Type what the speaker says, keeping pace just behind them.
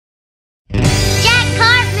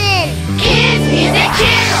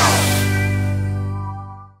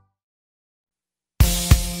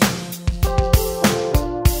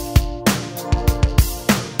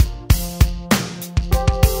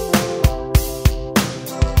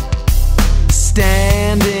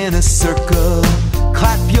Stand in a circle,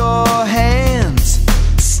 clap your hands.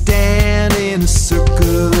 Stand in a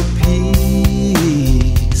circle of peace.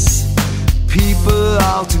 People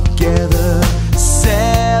all together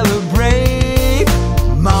celebrate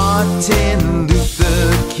Martin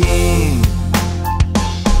Luther King.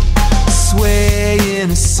 Sway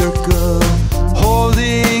in a circle,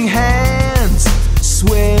 holding hands.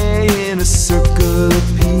 Sway in a circle of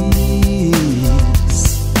peace.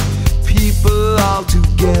 People all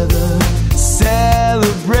together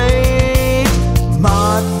celebrate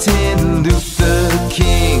Martin Luther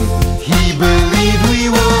King. He believed we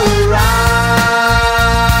would rise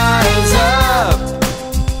up,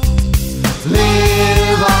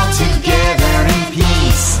 live all together in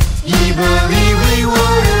peace. He believed we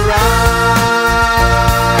would rise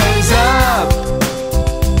up,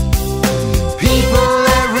 people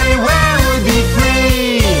everywhere would be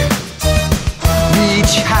free.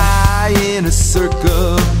 Reach high in a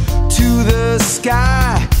circle to the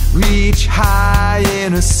sky. Reach high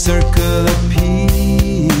in a circle of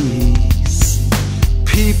peace.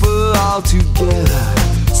 People all together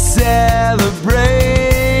celebrate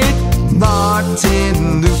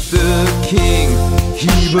Martin Luther King.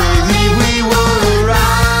 He believed we would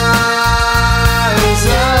rise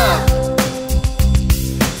up,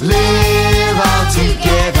 live all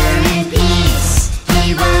together in peace.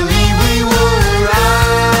 He believed we would rise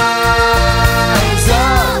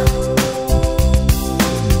up,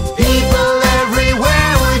 people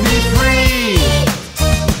everywhere would be free.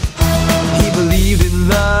 He believed in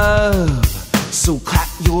love, so clap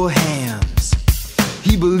your hands.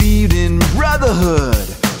 He believed in brotherhood,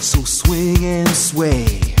 so swing and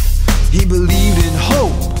sway. He believed in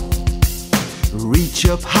hope, reach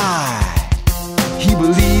up high. He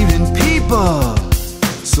believed in people,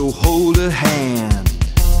 so hold a hand.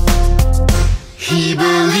 He